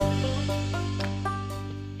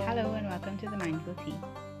to The Mindful Tea.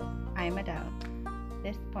 I'm Adele.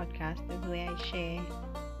 This podcast is where I share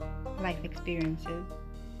life experiences,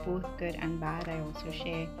 both good and bad. I also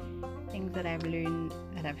share things that I've learned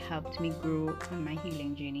that have helped me grow on my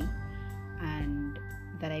healing journey and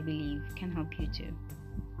that I believe can help you too.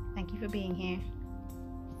 Thank you for being here.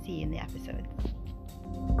 See you in the episodes.